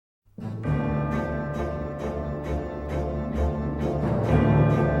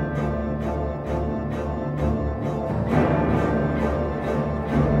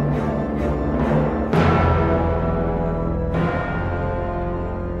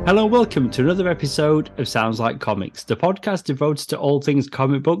Hello, welcome to another episode of Sounds Like Comics, the podcast devoted to all things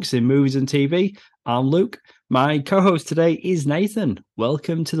comic books in movies and TV. I'm Luke. My co-host today is Nathan.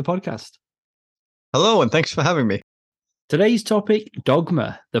 Welcome to the podcast. Hello, and thanks for having me. Today's topic,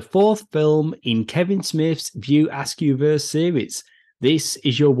 Dogma, the fourth film in Kevin Smith's View Askew-verse series. This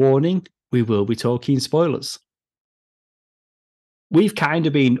is your warning. We will be talking spoilers. We've kind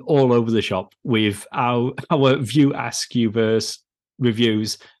of been all over the shop with our View Askew-verse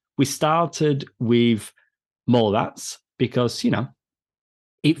reviews. We started with Mallrats because,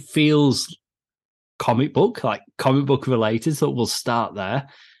 it feels comic book related, so we'll start there.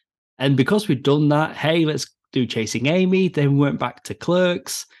 And because we've done that, hey, let's do Chasing Amy. Then we went back to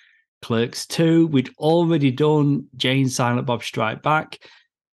Clerks 2. We'd already done Jane, Silent Bob Strike Back.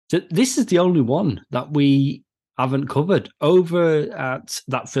 So this is the only one that we haven't covered. Over at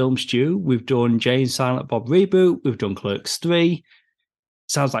That Film Stew, we've done Jane, Silent Bob Reboot. We've done Clerks 3.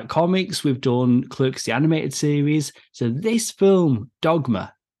 Sounds Like Comics, we've done Clerks the Animated Series. So this film,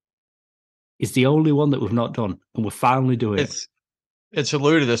 Dogma, is the only one that we've not done, and we're finally doing it. It's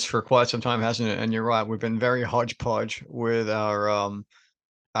eluded us for quite some time, hasn't it? And you're right, we've been very hodgepodge with our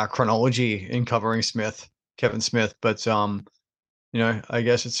chronology in covering Kevin Smith. But I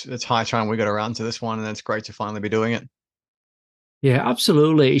guess it's high time we got around to this one, and it's great to finally be doing it. Yeah,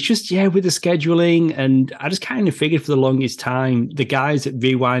 absolutely. It's just, with the scheduling, and I just kind of figured for the longest time, the guys at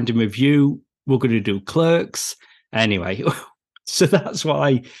Rewind and Review were going to do Clerks. Anyway, so that's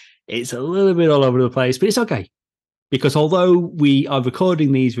why it's a little bit all over the place, but it's okay. Because although we are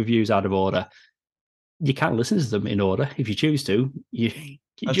recording these reviews out of order, you can't listen to them in order if you choose to. You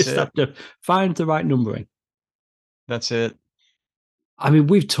just have to find the right numbering. That's it. I mean,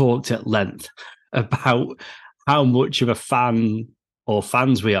 we've talked at length about how much of a fan or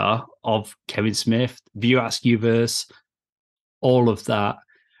fans we are of Kevin Smith, View Askewniverse, all of that.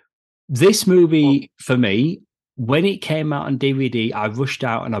 This movie, for me, when it came out on DVD, I rushed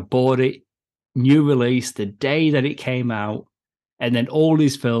out and I bought it, new release, the day that it came out. And then all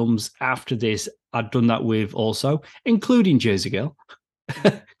these films after this, I'd done that with also, including Jersey Girl,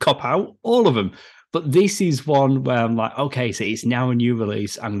 Cop Out, all of them. But this is one where I'm like, okay, so it's now a new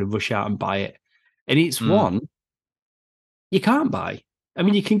release. I'm going to rush out and buy it. And it's one you can't buy. I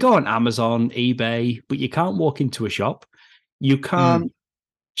mean, you can go on Amazon, eBay, but you can't walk into a shop. You can't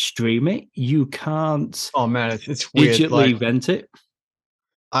stream it. You can't. Oh man, it's weird. Digitally rent it.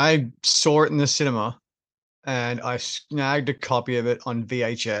 I saw it in the cinema, and I snagged a copy of it on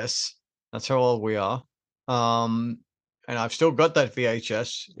VHS. That's how old we are. And I've still got that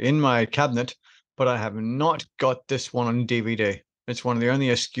VHS in my cabinet, but I have not got this one on DVD. It's one of the only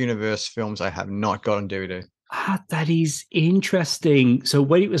Askewniverse films I have not got on DVD. That is interesting. So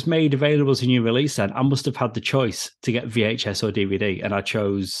when it was made available as a new release, then I must have had the choice to get VHS or DVD, and I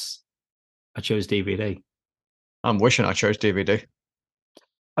chose DVD. I'm wishing I chose DVD.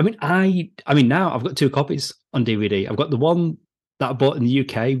 I mean, now I've got two copies on DVD. I've got the one that I bought in the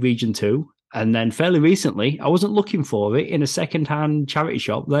UK, Region 2, and then fairly recently, I wasn't looking for it in a second-hand charity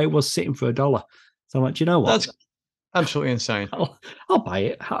shop. They was sitting for $1. So I'm like, you know what? That's absolutely insane. I'll buy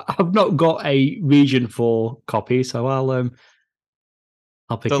it. I've not got a Region 4 copy, so I'll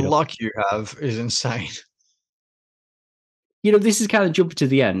pick it up. The luck you have is insane. This is kind of jumping to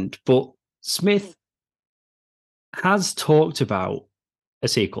the end, but Smith has talked about a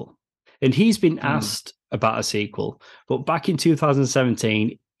sequel, and he's been asked about a sequel. But back in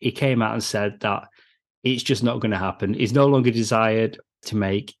 2017, he came out and said that it's just not going to happen. He's no longer desired to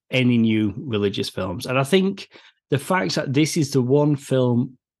make any new religious films. And I think the fact that this is the one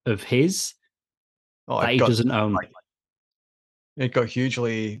film of his that he doesn't own. It got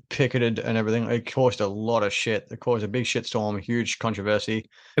hugely picketed and everything. It caused a lot of shit. It caused a big shitstorm, a huge controversy.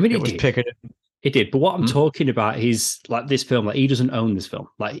 I mean, it was picketed. It did. But what I'm talking about is like this film, like he doesn't own this film.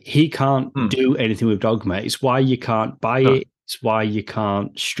 Like he can't do anything with Dogma. It's why you can't buy it. It's why you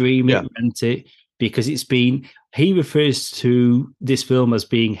can't stream it, rent it, because he refers to this film as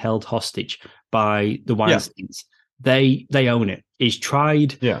being held hostage by the Weinsteins. They own it. He's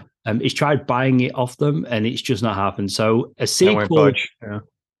tried buying it off them, and it's just not happened. So a sequel's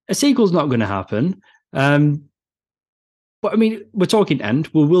not going to happen. But I mean, we're talking end.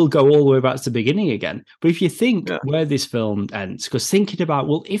 We will go all the way back to the beginning again. But if you think where this film ends, because thinking about,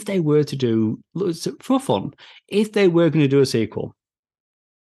 well, if they were to do, for fun, if they were going to do a sequel,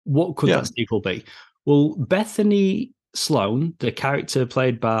 what could that sequel be? Well, Bethany Sloan, the character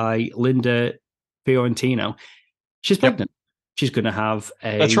played by Linda Fiorentino, she's pregnant. She's going to have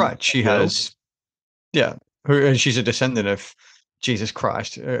a... That's right. She has... Yeah. She's a descendant of Jesus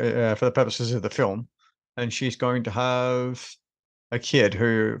Christ for the purposes of the film. And she's going to have a kid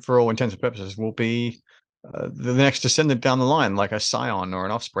who, for all intents and purposes, will be the next descendant down the line, like a scion or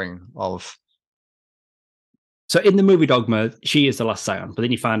an offspring of. So in the movie Dogma, she is the last scion, but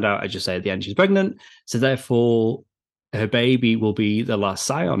then you find out, as you say, at the end she's pregnant, so therefore her baby will be the last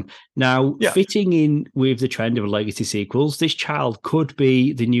scion. Now, fitting in with the trend of legacy sequels, this child could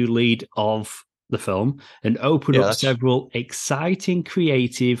be the new lead of the film and open up several exciting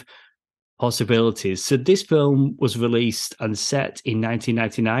creative possibilities. So this film was released and set in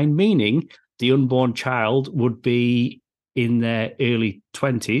 1999, meaning the unborn child would be in their early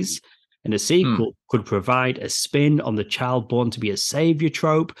 20s, and a sequel could provide a spin on the child born to be a savior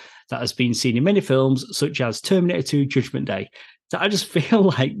trope that has been seen in many films, such as Terminator 2, Judgment Day. So I just feel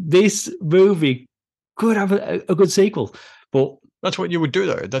like this movie could have a good sequel. But that's what you would do,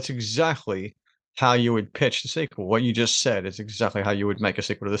 though. That's exactly how you would pitch the sequel. What you just said is exactly how you would make a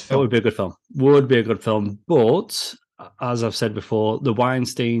sequel to this film. It would be a good film. Would be a good film. But as I've said before, the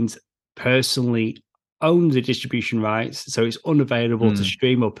Weinsteins personally own the distribution rights, so it's unavailable to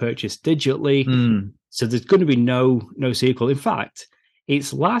stream or purchase digitally. So there's going to be no sequel. In fact,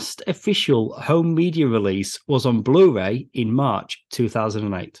 its last official home media release was on Blu-ray in March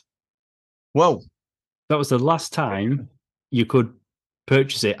 2008. Whoa. That was the last time you could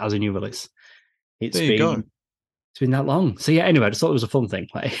purchase it as a new release. It's been that long. So yeah, anyway, I just thought it was a fun thing.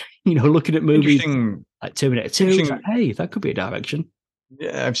 Like, looking at movies like Terminator 2, it's like, hey, that could be a direction.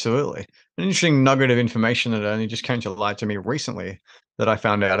 Yeah, absolutely. An interesting nugget of information that only just came to light to me recently that I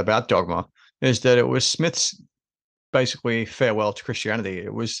found out about Dogma is that it was Smith's basically farewell to Christianity.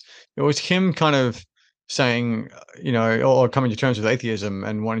 It was him kind of saying, or coming to terms with atheism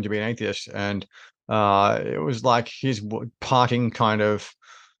and wanting to be an atheist. And it was like his parting kind of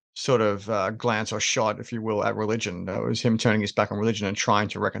sort of glance or shot, if you will, at religion. It was him turning his back on religion and trying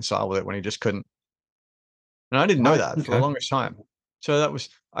to reconcile with it when he just couldn't. And I didn't know that for the longest time. So that was,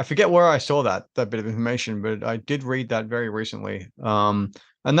 I forget where I saw that bit of information, but I did read that very recently. And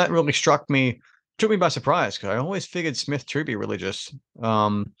that really took me by surprise, because I always figured Smith to be religious.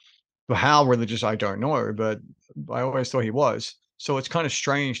 How religious, I don't know, but I always thought he was. So it's kind of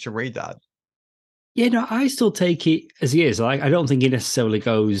strange to read that. Yeah, no, I still take it as he is. Like, I don't think he necessarily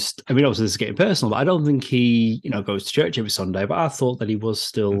goes. I mean, obviously, this is getting personal, but I don't think he, goes to church every Sunday. But I thought that he was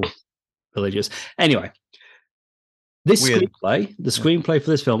still religious. Anyway, this screenplay, the screenplay for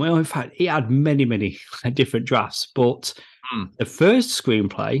this film, in fact, it had many, many different drafts. But the first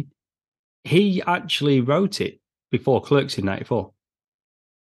screenplay, he actually wrote it before Clerks in '94.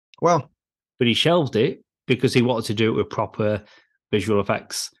 Well, but he shelved it because he wanted to do it with proper visual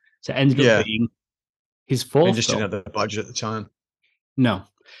effects. So it ended up being his fourth film. Just didn't have the budget at the time. No.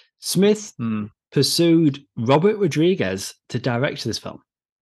 Smith pursued Robert Rodriguez to direct this film.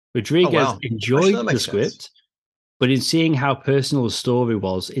 Rodriguez enjoyed the script, but in seeing how personal the story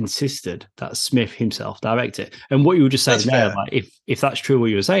was, insisted that Smith himself direct it. And what you were just saying there, like, if that's true what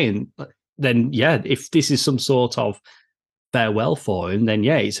you were saying, then if this is some sort of farewell for him, then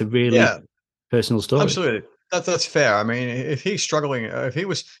it's a really personal story. Absolutely. That's fair. I mean, if he was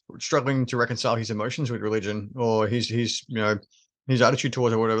struggling to reconcile his emotions with religion, or his attitude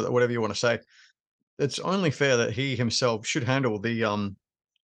towards it, whatever you want to say, it's only fair that he himself should handle the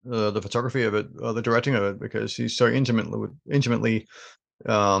photography of it, or the directing of it, because he's so intimately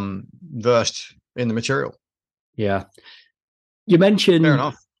versed in the material. Yeah. You mentioned fair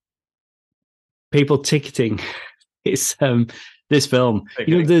enough. People ticketing this film. There's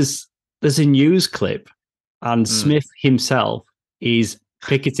a news clip, and Smith himself is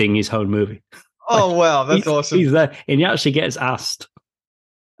picketing his own movie. Oh, wow, that's awesome. He's there, and he actually gets asked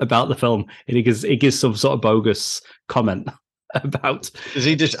about the film, and he gives some sort of bogus comment about. Does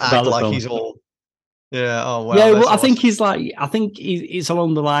he just act like he's all? Yeah. Oh wow. Yeah. Well, I think he's like. I think it's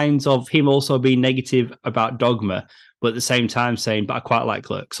along the lines of him also being negative about Dogma, but at the same time saying, "But I quite like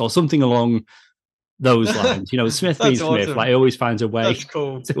Clerks," or something along those lines. Smith being Smith, like, he always finds a way. That's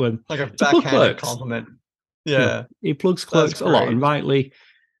cool. To like a backhanded compliment. Yeah. He plugs Clerks a lot, and rightly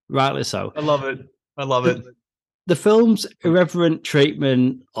so. I love it. The film's irreverent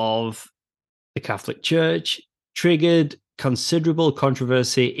treatment of the Catholic Church triggered considerable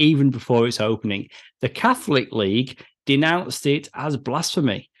controversy even before its opening. The Catholic League denounced it as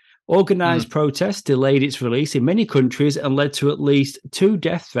blasphemy. Organized protests delayed its release in many countries and led to at least 2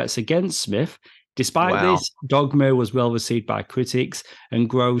 death threats against Smith. Despite this, Dogma was well received by critics and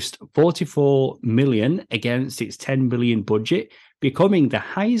grossed $44 million against its $10 million budget, becoming the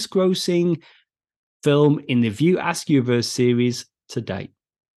highest grossing film in the View Askew series to date.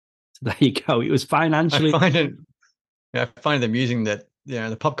 So there you go. It was financially. I find it amusing that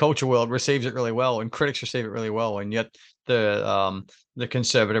the pop culture world receives it really well and critics receive it really well, and yet the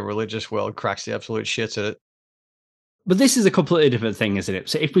conservative religious world cracks the absolute shits at it. But this is a completely different thing, isn't it?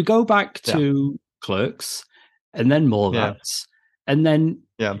 So if we go back to Clerks and then Mallrats, and then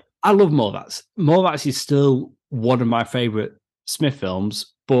I love Mallrats. Mallrats is still one of my favorite Smith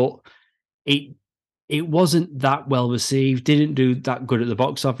films, but it wasn't that well received, didn't do that good at the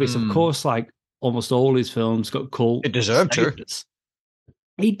box office. Of course, like almost all his films got cult. It deserved status.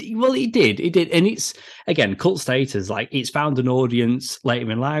 It did, and it's again cult status. Like it's found an audience later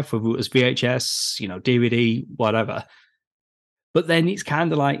in life, whether it was VHS, DVD, whatever. But then it's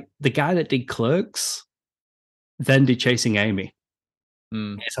kind of like the guy that did Clerks, then did Chasing Amy.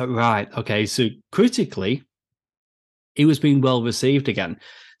 It's like, right, okay, so critically, it was being well received again.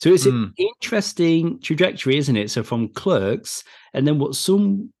 So it's an interesting trajectory, isn't it? So from Clerks, and then what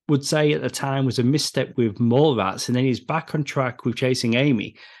some would say at the time was a misstep with Mallrats, and then he's back on track with Chasing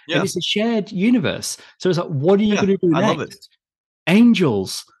Amy. Yeah. And it's a shared universe. So it's like, what are you going to do next? I love it.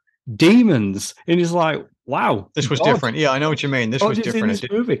 Angels, demons. And it's like, wow. This was different. Yeah, I know what you mean. This was different. In this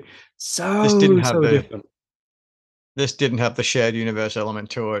movie. This didn't have different. This didn't have the shared universe element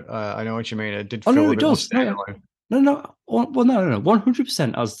to it. I know what you mean. It did feel a bit more standalone. No. Well, no.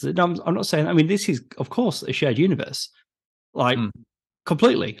 100%. I'm not saying. I mean, this is, of course, a shared universe. Like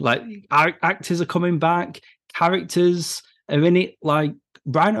completely. Like actors are coming back. Characters are in it. Like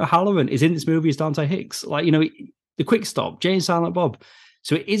Brian O'Halloran is in this movie as Dante Hicks. Like the Quick Stop, Jay and Silent Bob.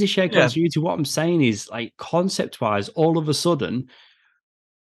 So it is a shared continuity. What I'm saying is, like, concept-wise, all of a sudden,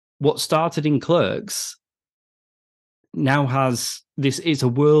 what started in Clerks now has this. It's a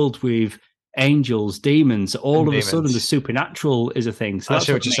world with angels, demons. All of a sudden, the supernatural is a thing. So that's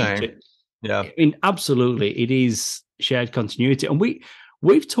what you're saying. Yeah, I mean, absolutely, it is shared continuity, and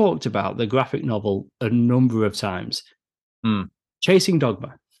we've talked about the graphic novel a number of times. Chasing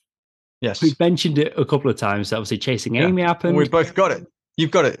Dogma. Yes, we've mentioned it a couple of times. Obviously, Chasing Amy happened. Well, we both got it.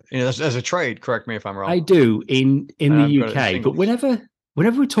 You've got it as a trade. Correct me if I'm wrong. I do in the UK, but whenever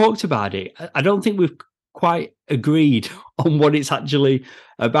we talked about it, I don't think we've quite agreed on what it's actually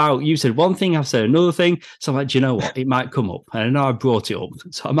about. You said one thing, I've said another thing. So I'm like, do you know what? It might come up, and I know I brought it up.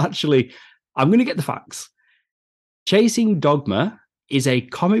 So I'm going to get the facts. Chasing Dogma is a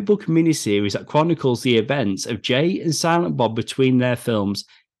comic book miniseries that chronicles the events of Jay and Silent Bob between their films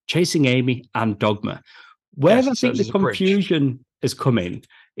Chasing Amy and Dogma. Where I think the confusion has come in,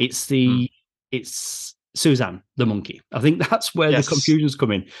 it's Suzanne, the monkey. I think that's where the confusion's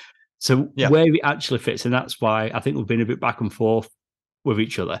come in. So where it actually fits, and that's why I think we've been a bit back and forth with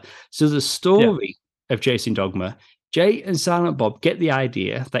each other. So the story of Chasing Dogma, Jay and Silent Bob get the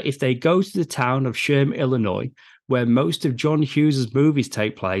idea that if they go to the town of Sherman, Illinois, where most of John Hughes' movies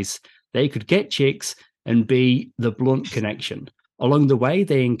take place, they could get chicks and be the blunt connection. Along the way,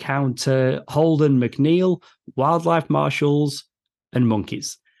 they encounter Holden McNeil, wildlife marshals, and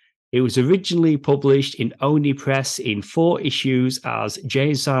monkeys. It was originally published in Oni Press in 4 issues as Jay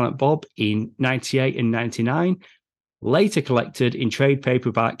and Silent Bob in 98 and 99, later collected in trade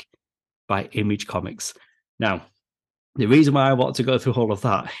paperback by Image Comics. Now, the reason why I want to go through all of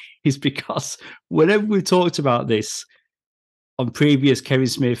that is because whenever we talked about this on previous Kevin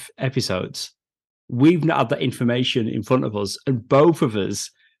Smith episodes, we've not had that information in front of us, and both of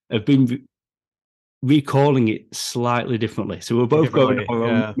us have been recalling it slightly differently. So we're both going on our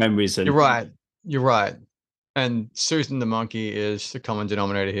own memories. And You're right. And Susan the monkey is the common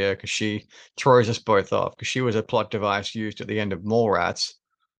denominator here because she throws us both off because she was a plot device used at the end of Mallrats,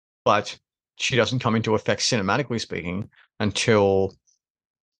 but she doesn't come into effect cinematically speaking until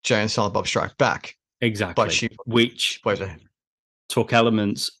Jay and Silent Bob Strike Back. Exactly. Which took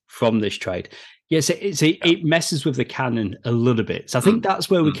elements from this trade. Yes, it messes with the canon a little bit. So I think that's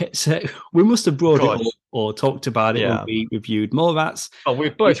where we must have brought it up or talked about it when we reviewed Mallrats. Oh,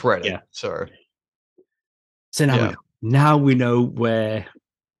 we've both read it. So now we know where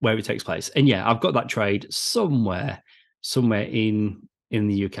it takes place. And I've got that trade somewhere in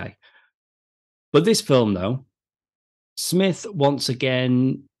the UK. But this film, though, Smith once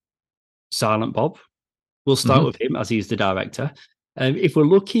again, Silent Bob. We'll start with him as he's the director. If we're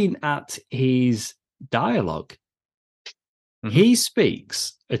looking at his dialogue, he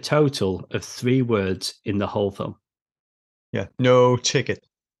speaks a total of 3 words in the whole film. Yeah, no ticket.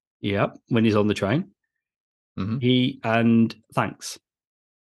 Yep, when he's on the train. And thanks.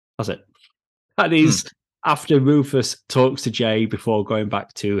 That's it. That is after Rufus talks to Jay before going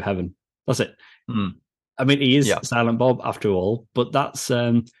back to heaven. That's it. I mean, he is Silent Bob after all, but that's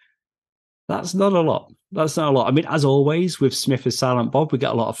not a lot. That's not a lot. I mean, as always with Smith as Silent Bob, we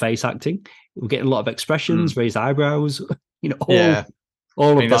get a lot of face acting. We're getting a lot of expressions, raised eyebrows. All of that.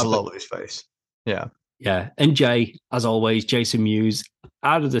 There's a lot with his face. Yeah. Yeah. And Jay, as always, Jason Mewes,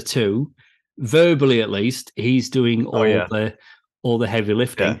 out of the two, verbally at least, he's doing Oh yeah, all the heavy yeah.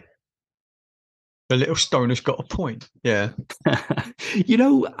 lifting. The little stoner's got a point. Yeah.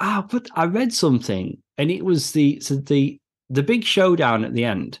 But I read something, and it was the big showdown at the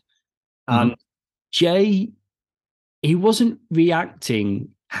end, and Jay, he wasn't reacting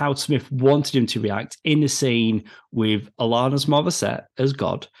how Smith wanted him to react in the scene with Alanis Morissette as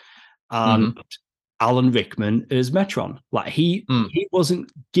God and Alan Rickman as Metron. Like he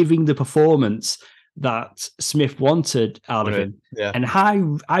wasn't giving the performance that Smith wanted out of him. Yeah. And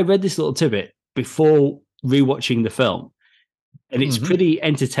I read this little tidbit before rewatching the film, and it's pretty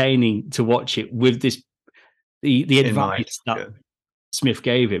entertaining to watch it with the advice that Smith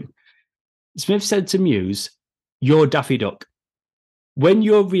gave him. Smith said to Mewes, "You're Daffy Duck. When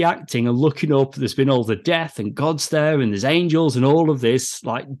you're reacting and looking up, there's been all the death and God's there and there's angels and all of this.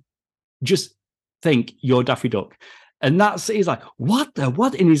 Like, just think you're Daffy Duck." And he's like, what?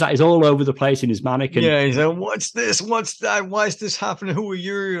 And he's like, he's all over the place in his mannequin. Yeah, he's like, what's this? What's that? Why is this happening? Who are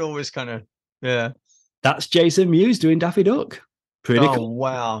you? Always kind of, yeah. That's Jason Mewes doing Daffy Duck. Pretty cool.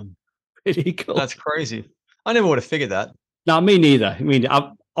 Wow. Pretty cool. That's crazy. I never would have figured that. No, me neither. I mean,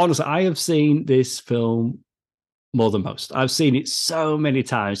 honestly, I have seen this film more than most. I've seen it so many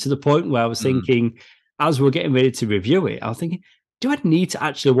times to the point where I was thinking, as we we're getting ready to review it, I was thinking, do I need to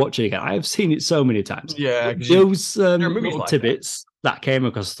actually watch it again? I have seen it so many times. Yeah. Those little like tidbits that came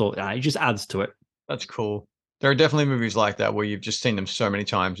across, I thought, it just adds to it. That's cool. There are definitely movies like that where you've just seen them so many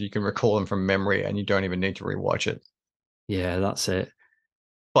times, you can recall them from memory and you don't even need to rewatch it. Yeah, that's it.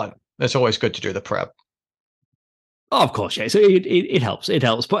 But it's always good to do the prep. Oh, of course, yeah. So it helps. It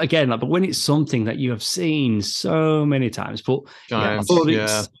helps. But again, but when it's something that you have seen so many times, I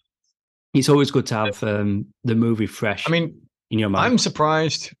thought it's always good to have the movie fresh. I mean, in your mind. I'm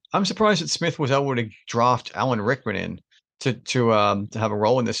surprised that Smith was able to draft Alan Rickman in to have a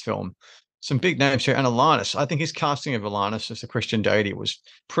role in this film. Some big names here, and Alanis. I think his casting of Alanis as a Christian deity was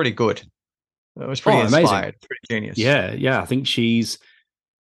pretty good. It was pretty inspired, pretty genius. Yeah. I think she's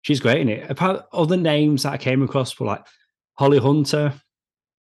great in it. Apart other names that I came across were like Holly Hunter.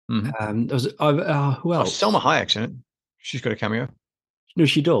 There was who else? Selma Hayek's in it. She's got a cameo. No,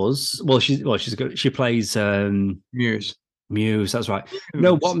 she does. She plays Mewes. Mewes, that's right. Mewes.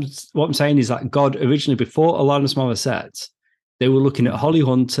 No, what I'm saying is that God originally, before Alanis Morissette, they were looking at Holly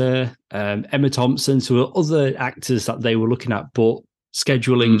Hunter, Emma Thompson, so there were other actors that they were looking at, but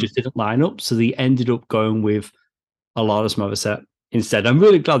scheduling just didn't line up, so they ended up going with Alanis Morissette instead. I'm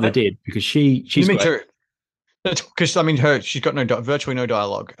really glad they did, because she's me too. Because I mean, she's got virtually no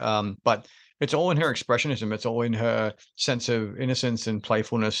dialogue, but it's all in her expressionism. It's all in her sense of innocence and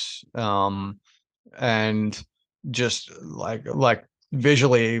playfulness, and just like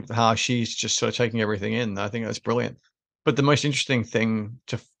visually how she's just sort of taking everything in. I think that's brilliant. But the most interesting thing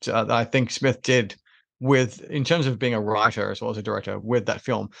I think Smith did in terms of being a writer as well as a director with that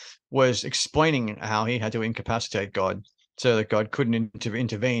film, was explaining how he had to incapacitate God so that God couldn't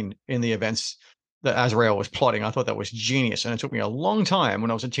intervene in the events that Azrael was plotting. I thought that was genius. And it took me a long time when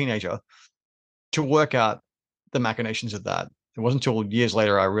I was a teenager to work out the machinations of that. It wasn't until years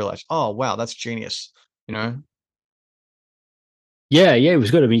later I realized, oh, wow, that's genius. Yeah, it was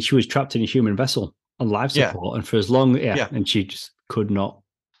good. I mean, she was trapped in a human vessel on life support, and for as long, and she just could not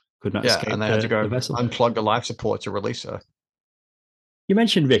escape. And they had to go unplug the life support to release her. You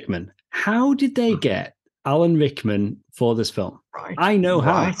mentioned Rickman. How did they get Alan Rickman for this film? Right. I know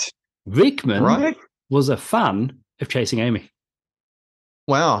how. Rickman was a fan of Chasing Amy.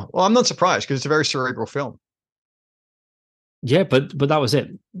 Wow. Well, I'm not surprised, because it's a very cerebral film. Yeah, but that was it.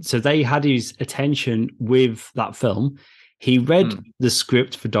 So they had his attention with that film. He read the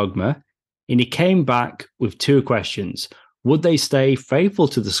script for Dogma, and he came back with two questions. Would they stay faithful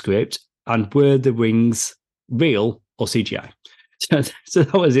to the script, and were the rings real or CGI? So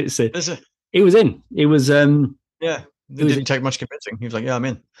that was it. So it was in. It was it didn't take much convincing. He was like, yeah, I'm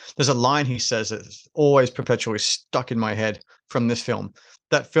in. There's a line he says that's always perpetually stuck in my head from this film.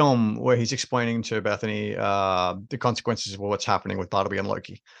 That film where he's explaining to Bethany the consequences of what's happening with Bartleby and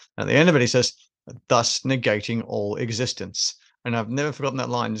Loki. And at the end of it, he says, thus negating all existence. And I've never forgotten that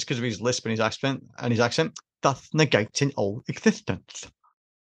line, just because of his lisp and his accent, thus negating all existence.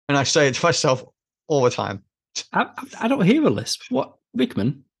 And I say it to myself all the time. I don't hear a lisp. What,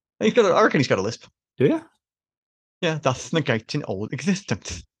 Rickman? I reckon he's got a lisp. Do you? Yeah, thus negating all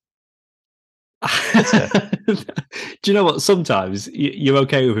existence. Do you know what? Sometimes you're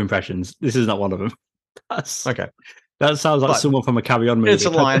okay with impressions. This is not one of them. That's okay. That sounds like someone from a Carry On movie. It's a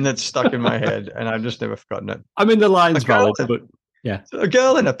line that's stuck in my head, and I've just never forgotten it. I mean, the line's valid, but Yeah. A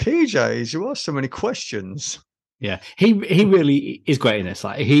girl in a PJs. You ask so many questions. Yeah. He really is great in this.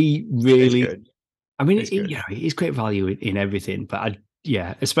 Like he He's really, good. I mean, He's good. you know, he's great value in everything, but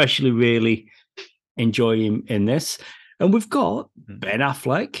especially really enjoy him in this. And we've got Ben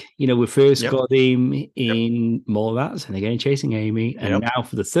Affleck. You know, we first Yep. got him in Mallrats and again Chasing Amy. And Yep. now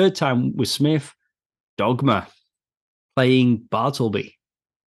for the third time with Smith, Dogma, playing Bartleby.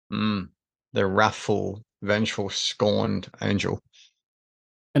 The wrathful, vengeful, scorned angel.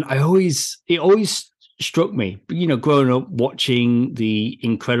 And it always struck me, you know, growing up watching the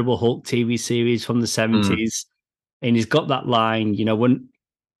Incredible Hulk TV series from the 70s, and he's got that line, you know, when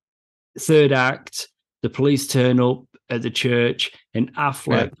third act, the police turn up at the church, and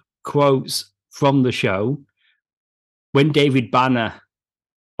Affleck quotes from the show when David Banner,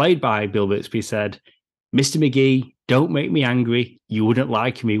 played by Bill Bixby, said, "Mr. McGee, don't make me angry. You wouldn't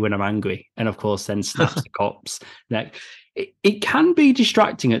like me when I'm angry." And of course, then snaps the cop's neck. It can be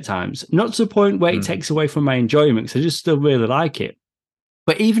distracting at times, not to the point where it takes away from my enjoyment, because I just still really like it.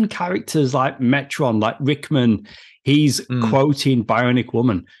 But even characters like Metron, like Rickman, he's quoting Bionic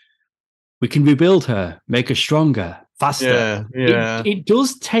Woman. We can rebuild her, make her stronger, faster. Yeah. It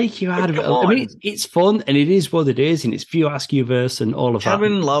does take you out of it. I mean, it's fun and it is what it is, and it's View Askew-verse and all of that.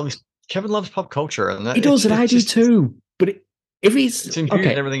 Kevin loves pop culture, and he does, and I do too. But if it's infused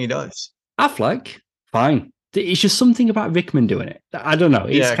in everything he does. Affleck, fine. It's just something about Rickman doing it. I don't know.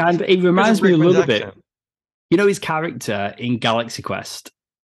 It's it reminds me a little bit. You know, his character in Galaxy Quest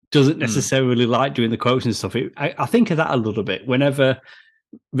doesn't necessarily like doing the quotes and stuff. I think of that a little bit. Whenever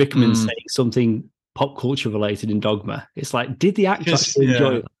Rickman's saying something pop culture related in Dogma, it's like, did the actor actually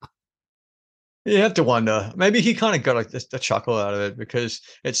enjoy it? You have to wonder. Maybe he kind of got a chuckle out of it because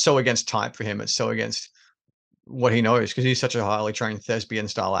it's so against type for him. It's so against what he knows because he's such a highly trained thespian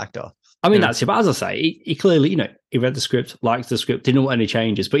style actor. I mean, that's it. But as I say, he clearly, you know, he read the script, liked the script, didn't want any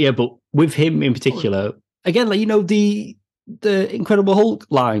changes. But but with him in particular, again, like, you know, the Incredible Hulk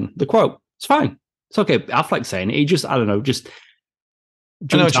line, the quote, it's fine. It's okay. Affleck saying it. He just, I don't know, just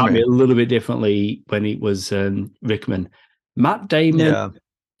jumped at me a little bit differently when it was Rickman. Matt Damon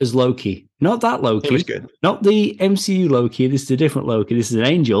as Loki. Not that Loki. He was good. Not the MCU Loki. This is a different Loki. This is an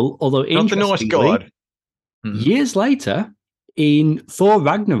angel. Although, not the Norse god. Years later, in Thor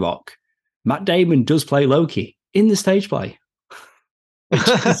Ragnarok, Matt Damon does play Loki in the stage play, which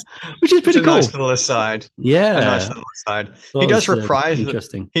is pretty cool. Nice little aside. Yeah, a nice little aside. He does reprise.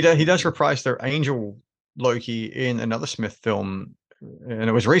 Interesting. He does reprise the angel Loki in another Smith film, and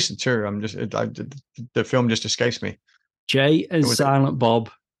it was recent too. The film just escapes me. Jay and Silent Bob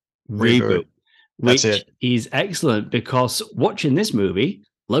reboot, which is excellent because watching this movie,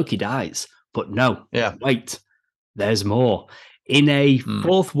 Loki dies, but no, wait, there's more. In a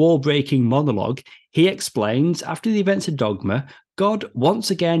fourth wall breaking monologue, he explains after the events of Dogma, God once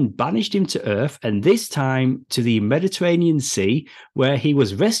again banished him to Earth, and this time to the Mediterranean Sea, where he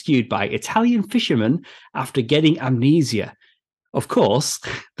was rescued by Italian fishermen after getting amnesia. Of course,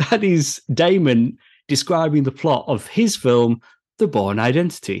 that is Damon describing the plot of his film, The Bourne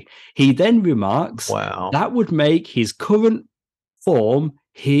Identity. He then remarks, that would make his current form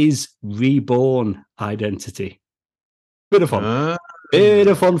his reborn identity. Bit of fun. Bit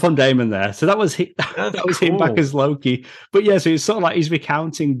of fun from Damon there. So that was him back as Loki. But yeah, so it's sort of like he's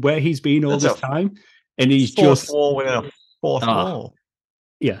recounting where he's been all this time. And he's fourth wall within a fourth wall.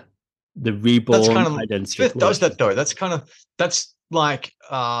 Yeah. The reborn identity. Smith does that though. That's like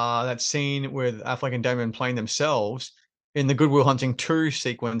that scene with Affleck and Damon playing themselves in the Good Will Hunting 2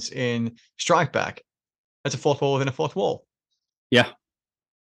 sequence in Strike Back. That's a fourth wall within a fourth wall. Yeah.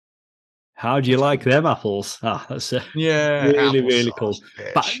 How do you like them apples? That's really, really cool.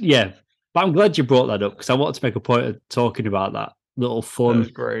 But I'm glad you brought that up because I wanted to make a point of talking about that little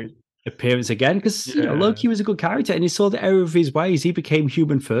fun appearance again because you know, Loki was a good character and he saw the error of his ways. He became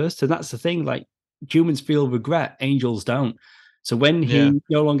human first, and that's the thing. Like, humans feel regret, angels don't. So when he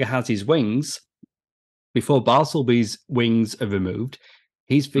no longer has his wings, before Bartleby's wings are removed,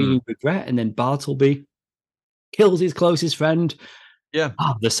 he's feeling regret, and then Bartleby kills his closest friend. Yeah.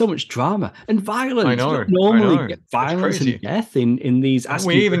 There's so much drama and violence. I know. Normally get violence and death in these.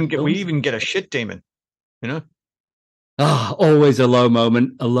 We even get a shit demon, you know. Always a low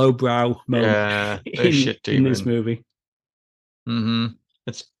moment, a lowbrow moment. Shit demon in this movie.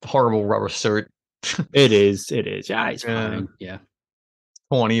 It's horrible rubber suit. It is. Yeah, it's fine. Yeah.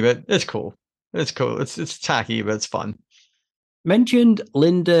 Corny, but it's cool. It's tacky, but it's fun. Mentioned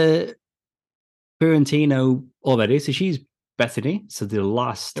Linda Fiorentino already, so she's Bethany, so the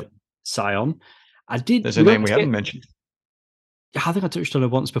last Scion. There's a name we haven't mentioned. I think I touched on her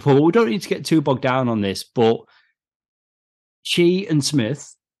once before, but we don't need to get too bogged down on this. But she and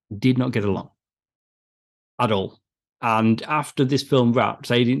Smith did not get along at all. And after this film wrapped,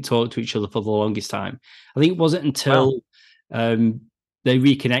 they didn't talk to each other for the longest time. I think it wasn't until they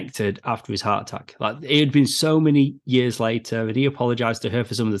reconnected after his heart attack. Like, it had been so many years later, and he apologized to her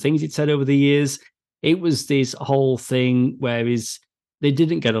for some of the things he'd said over the years. It was this whole thing where they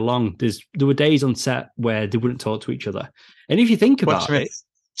didn't get along. There were days on set where they wouldn't talk to each other. And if you think about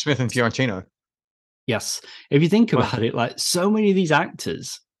Smith and Fiorentino. Yes. If you think about it, like, so many of these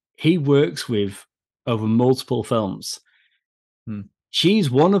actors he works with over multiple films. She's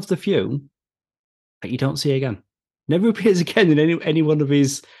one of the few that you don't see again. Never appears again in any one of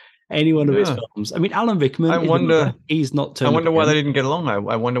his films. I mean, Alan Rickman. He's not turned. I wonder why they didn't get along.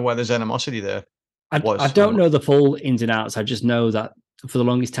 I wonder why there's animosity there. I don't know the full ins and outs. I just know that for the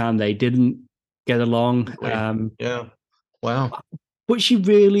longest time they didn't get along. Yeah. Wow. But she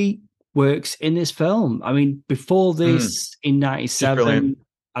really works in this film. I mean, before this, in '97,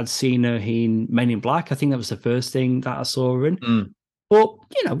 I'd seen her in Men in Black. I think that was the first thing that I saw her in. But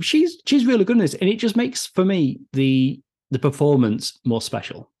she's really good in this, and it just makes, for me, the performance more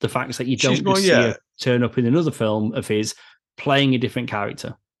special. The fact that you don't just see her turn up in another film of his playing a different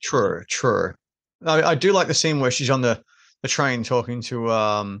character. True. I do like the scene where she's on the train talking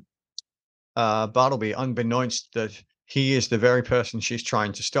to Bartleby, unbeknownst that he is the very person she's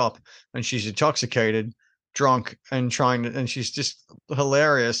trying to stop, and she's intoxicated, drunk, and she's just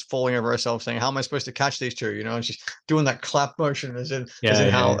hilarious, falling over herself, saying, "How am I supposed to catch these two?" And she's doing that clap motion as in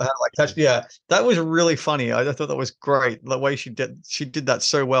how I catch. Yeah, that was really funny. I thought that was great. The way she did that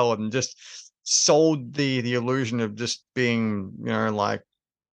so well, and just sold the illusion of just being like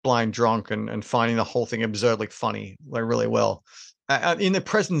blind drunk and finding the whole thing absurdly funny, like really well, in the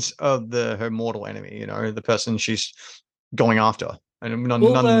presence of her mortal enemy, the person she's going after, and none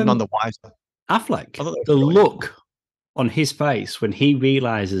the wiser. Affleck, the look on his face when he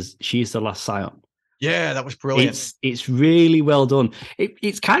realizes she's the last Scion. Yeah, that was brilliant. It's really well done.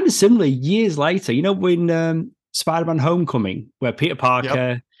 It's kind of similar years later, when Spider-Man Homecoming, where Peter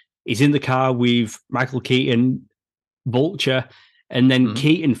Parker is in the car with Michael Keaton, Vulture, and then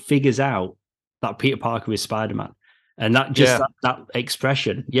Keaton figures out that Peter Parker is Spider-Man. And that just that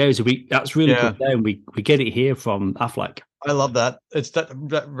expression, that's really good there. And we get it here from Affleck. I love that. It's that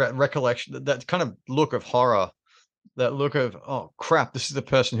recollection, that kind of look of horror, that look of, oh crap, this is the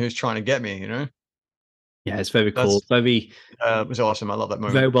person who's trying to get me. Yeah, it's very cool. It was awesome. I love that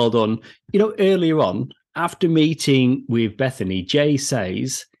moment. Very well done. Earlier on, after meeting with Bethany, Jay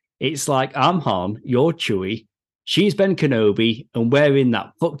says, "It's like I'm Han, you're Chewie, she's Ben Kenobi, and we're in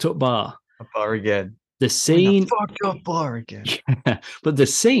that fucked up bar." A bar again. The scene, fucked up bar again. But the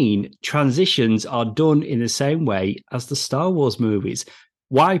scene transitions are done in the same way as the Star Wars movies,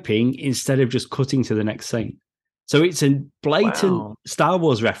 wiping instead of just cutting to the next scene. So it's a blatant Star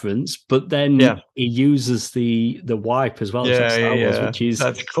Wars reference, but then he uses the wipe as well as Star Wars, which is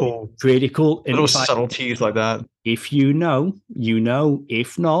that's cool, pretty cool. Little subtleties like that. If you know.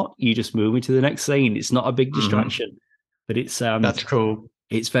 If not, you just move into the next scene. It's not a big distraction, but it's that's cool.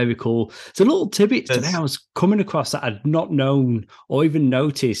 It's very cool. It's a little tidbit today I was coming across that I'd not known or even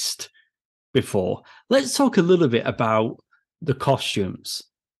noticed before. Let's talk a little bit about the costumes.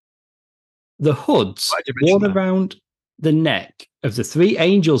 The hoods worn around the neck of the three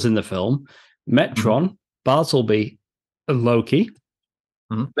angels in the film, Metron, Bartleby, and Loki,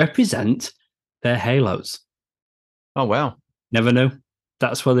 represent their halos. Oh, wow. Never knew.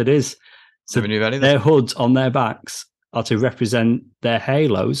 That's what it is. So never knew that either. Their hoods on their backs are to represent their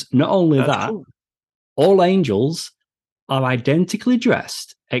halos. Not only all angels are identically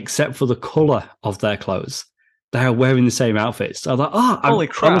dressed except for the color of their clothes. They are wearing the same outfits. So I thought, holy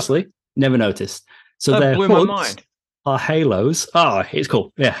crap. Honestly, never noticed. So their hoods are halos. Oh, it's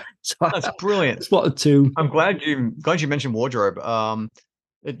cool. Yeah. So that's brilliant. I'm glad you mentioned wardrobe.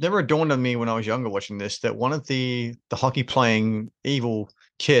 It never dawned on me when I was younger watching this that one of the hockey playing evil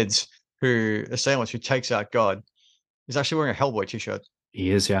kids assailants who takes out God is actually wearing a Hellboy t-shirt. He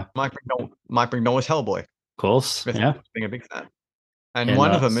is, yeah. Mike Mignola's Hellboy. Of course, Smith being a big fan. And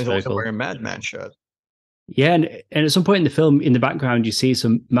one of them is also wearing a Madman shirt. Yeah, and at some point in the film, in the background, you see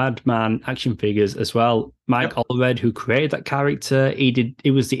some Madman action figures as well. Mike Allred, who created that character,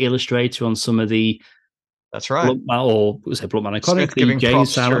 he was the illustrator on some of the Bluntman Iconic,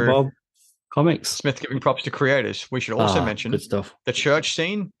 James Silent Bob comics. Smith giving props to creators. We should also mention good stuff. The church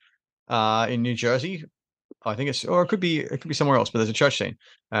scene in New Jersey. I think it could be somewhere else, but there's a church scene.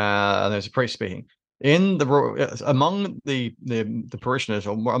 And there's a priest speaking among the parishioners,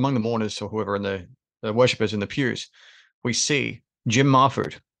 or among the mourners, or whoever in the worshippers in the pews. We see Jim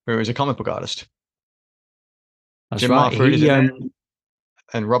Marford, who is a comic book artist. That's Jim right. Marfoot is in there,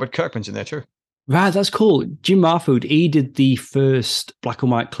 and Robert Kirkman's in there too. Right, that's cool. Jim Marfoot, he did the first black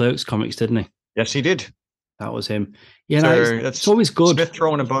and white Clerks comics, didn't he? Yes, he did. That was him. Yeah, So no, that's it's always good. Smith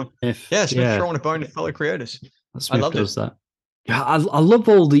throwing a bone. Smith throwing a bone to fellow creators. Smith does that. Yeah, I love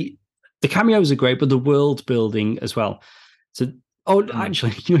all the cameos are great, but the world building as well. So,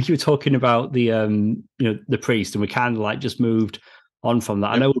 actually, you were talking about the the priest, and we kind of like just moved on from that.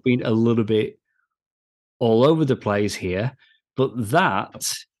 Yep. I know we've been a little bit all over the place here, but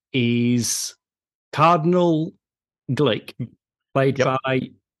that is Cardinal Glick, played by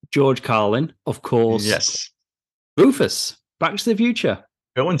George Carlin, of course. Yes. Rufus, Back to the Future.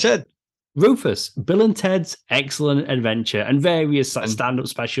 Bill and Ted. Rufus, Bill and Ted's Excellent Adventure, and various stand-up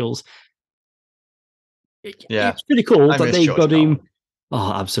specials. It's pretty cool that they got him.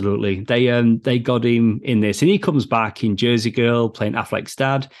 Oh, absolutely. They got him in this, and he comes back in Jersey Girl playing Affleck's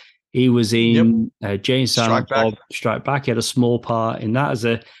dad. He was in James Silent Bob Strike Back. He had a small part in that as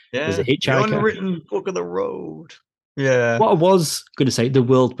a hitchhiker. The unwritten book of the road. Yeah. What I was going to say, the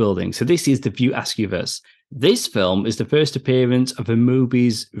world building. So this is the View Askew-verse. This film is the first appearance of a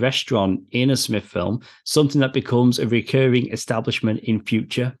movie's restaurant in a Smith film, something that becomes a recurring establishment in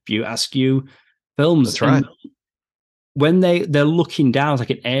future View Askew films. That's right. And when they're looking down, it's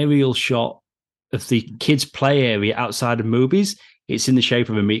like an aerial shot of the kids' play area outside of movies. It's in the shape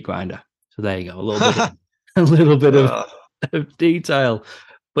of a meat grinder. So there you go, a little bit of detail.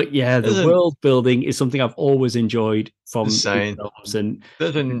 But yeah, the world building is something I've always enjoyed from films. And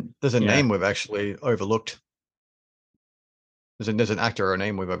there's a name we've actually overlooked. There's an actor or a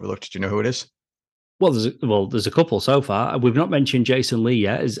name we've overlooked. Do you know who it is? Well, there's a couple so far. We've not mentioned Jason Lee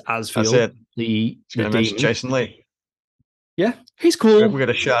yet as Asfield. That's it. Going to mention Jason Lee. Yeah, he's cool. We got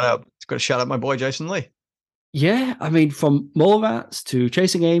to shout out. It's got to shout out my boy Jason Lee. Yeah, I mean, from Mallrats to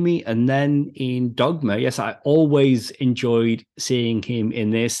Chasing Amy, and then in Dogma, yes, I always enjoyed seeing him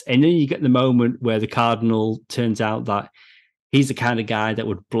in this. And then you get the moment where the Cardinal turns out that he's the kind of guy that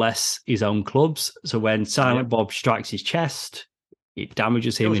would bless his own clubs. So when Silent Bob strikes his chest, it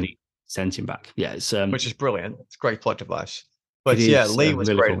damages him and he sends him back. Yeah, it's which is brilliant. It's a great plot device. But yeah, Lee was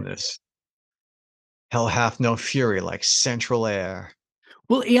really great in this. Hell hath no fury like central air.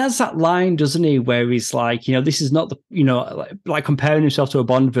 Well, he has that line, doesn't he, where he's like, this is not the, like comparing himself to a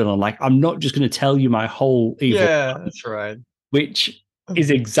Bond villain. Like, I'm not just going to tell you my whole evil. Yeah, that's right. Which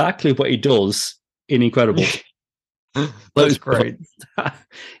is exactly what he does in Incredible. That's great.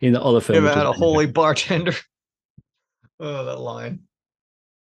 In the other film. Ever had a holy bartender? Oh, that line.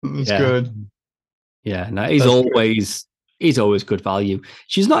 It's good. Yeah, no, he's always good value.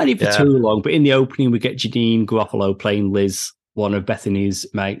 She's not in it for too long, but in the opening, we get Janine Garofalo playing Liz, one of Bethany's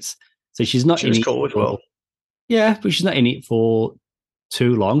mates. So she's not in it. Cool as well. Yeah, but she's not in it for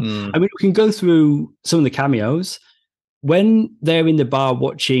too long. I mean, we can go through some of the cameos. When they're in the bar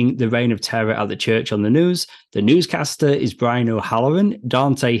watching the Reign of Terror at the church on the news, the newscaster is Brian O'Halloran,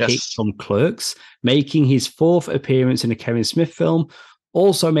 Dante Hicks from Clerks, making his fourth appearance in a Kevin Smith film.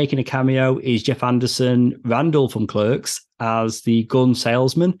 Also making a cameo is Jeff Anderson Randall from Clerks as the gun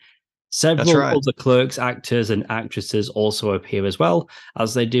salesman. Several other Clerks actors and actresses also appear as well,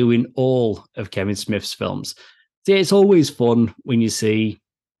 as they do in all of Kevin Smith's films. So it's always fun when you see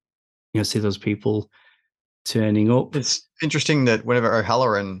those people turning up. It's interesting that whenever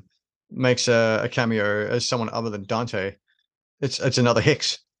O'Halloran makes a cameo as someone other than Dante, it's another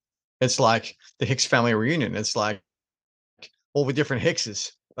Hicks. It's like the Hicks family reunion. It's like all the different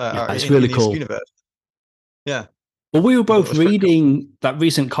Hickses are it's really cool. Universe. Yeah. Well, we were both reading that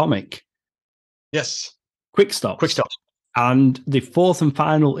recent comic. Yes. Quick Stops. And the fourth and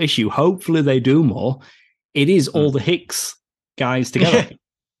final issue, hopefully they do more. It is all the Hicks guys together,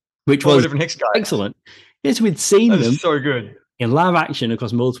 which was different Hicks guys. Excellent. Yes, we'd seen them so good in live action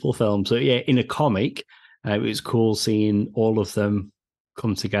across multiple films. So yeah, in a comic, it was cool seeing all of them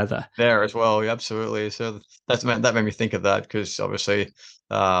come together there as well. Yeah, absolutely. So that made me think of that because obviously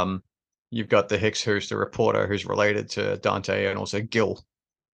you've got the Hicks who's the reporter who's related to Dante and also Gil.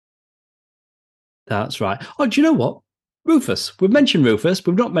 That's right. Oh, do you know what? Rufus. We've mentioned Rufus.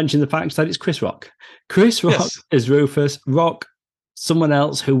 We've not mentioned the fact that it's Chris Rock. Chris Rock is Rufus. Rock, someone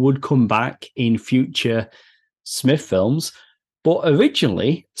else who would come back in future Smith films. But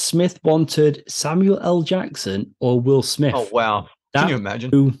originally, Smith wanted Samuel L. Jackson or Will Smith. Oh, wow. Can you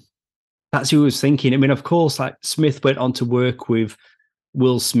imagine? That's who I was thinking. I mean, of course, like Smith went on to work with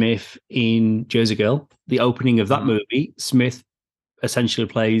Will Smith in Jersey Girl. The opening of that movie, Smith essentially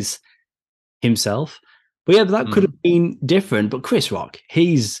plays himself. But yeah, that could have been different. But Chris Rock,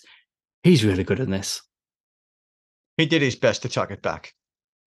 he's really good in this. He did his best to tuck it back.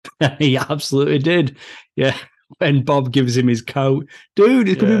 He absolutely did. Yeah. when Bob gives him his coat. Dude,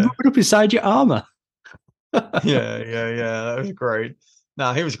 it's going to be rubbing up inside your armor. Yeah. That was great.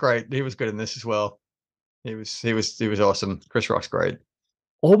 No, he was great. He was good in this as well. He was awesome. Chris Rock's great.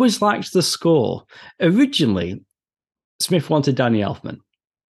 Always liked the score. Originally, Smith wanted Danny Elfman.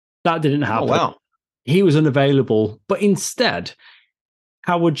 That didn't happen. Oh, wow. He was unavailable, but instead,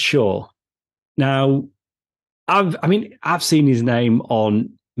 Howard Shore. Now, I've seen his name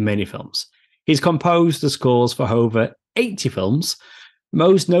on many films. He's composed the scores for over 80 films,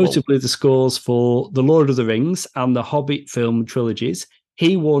 most notably the scores for The Lord of the Rings and the Hobbit film trilogies.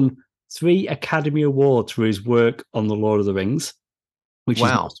 He won 3 Academy Awards for his work on The Lord of the Rings, which is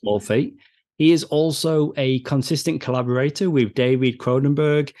not a small feat. He is also a consistent collaborator with David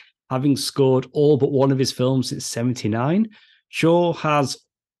Cronenberg, having scored all but one of his films since 1979. Shaw has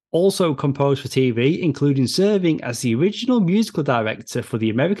also composed for TV, including serving as the original musical director for the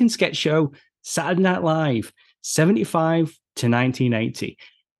American sketch show Saturday Night Live, 1975 to 1980.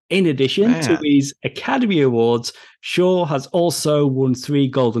 In addition to his Academy Awards, Shaw has also won 3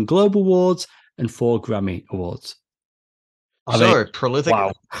 Golden Globe Awards and 4 Grammy Awards. Prolific.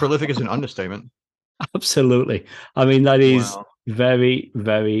 Wow. Prolific is an understatement. Absolutely. I mean, that is very,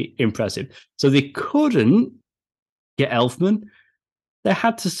 very impressive. So they couldn't get Elfman. They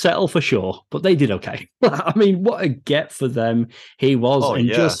had to settle for Shaw, but they did okay. I mean, what a get for them he was.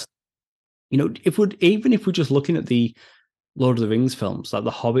 Just, if we're just looking at the Lord of the Rings films, like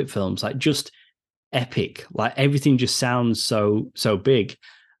the Hobbit films, like just epic, like everything just sounds so big.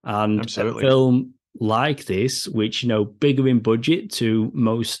 And absolutely. A film like this, which, bigger in budget to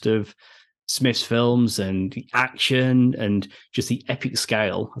most of Smith's films and the action and just the epic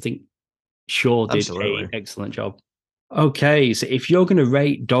scale, I think Shaw did an excellent job. Okay, so if you're going to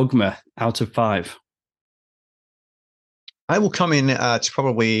rate Dogma out of 5, I will come in at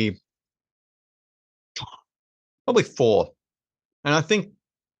probably 4. And I think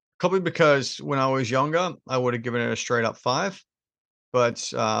probably because when I was younger, I would have given it a straight up 5. But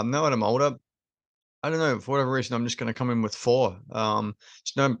now that I'm older, I don't know, for whatever reason, I'm just going to come in with 4.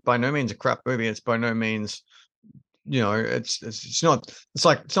 It's by no means a crap movie. It's by no means, it's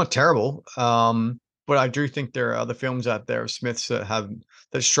not terrible. But I do think there are other films out there of Smith's that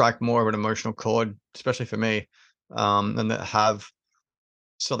strike more of an emotional chord, especially for me, and that have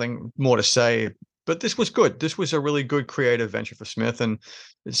something more to say. But this was good. This was a really good creative venture for Smith, and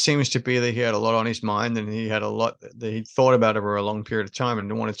it seems to be that he had a lot on his mind, and he had a lot that he thought about over a long period of time,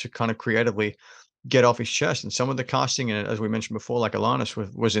 and wanted to kind of creatively get off his chest. And some of the casting in it, as we mentioned before, like Alanis,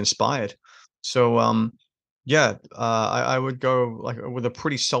 was inspired. So, I would go with a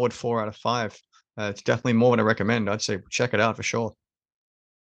pretty solid 4 out of 5. It's definitely more than I recommend. I'd say check it out for sure.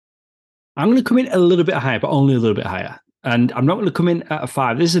 I'm going to come in a little bit higher, but only a little bit higher. And I'm not going to come in at a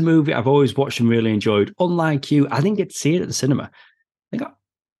 5. This is a movie I've always watched and really enjoyed. Unlike you, I didn't get to see it at the cinema.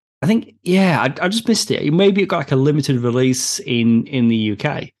 I just missed it. Maybe it got like a limited release in the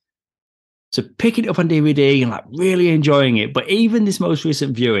UK. So picking it up on DVD and really enjoying it. But even this most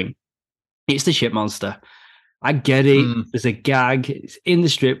recent viewing, it's the shit monster. I get it. There's a gag. It's in the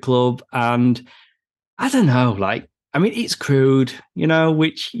strip club. And I don't know, it's crude,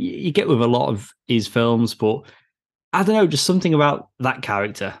 which you get with a lot of his films. But I don't know, just something about that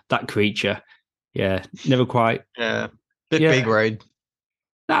character, that creature. Yeah, never quite. Yeah, bit B grade.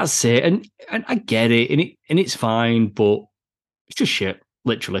 That's it. And I get it. And it's fine, but it's just shit.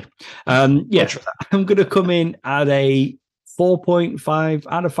 Literally. I'm going to come in at a 4.5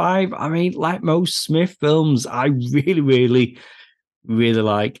 out of 5. I mean, like most Smith films, I really, really, really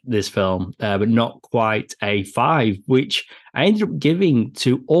like this film, but not quite a 5, which I ended up giving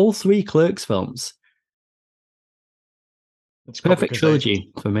to all 3 Clerks films. It's perfect trilogy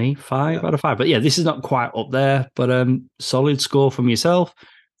for me, 5 out of 5. But yeah, this is not quite up there, but solid score from yourself,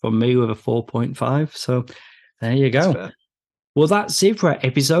 from me with a 4.5. So there you go. Well, that's it for our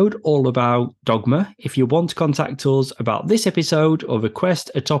episode all about Dogma. If you want to contact us about this episode or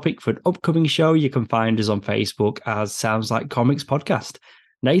request a topic for an upcoming show, you can find us on Facebook as Sounds Like Comics Podcast.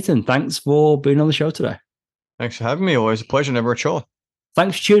 Nathan, thanks for being on the show today. Thanks for having me. Always a pleasure, never a chore.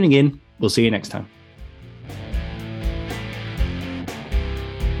 Thanks for tuning in. We'll see you next time.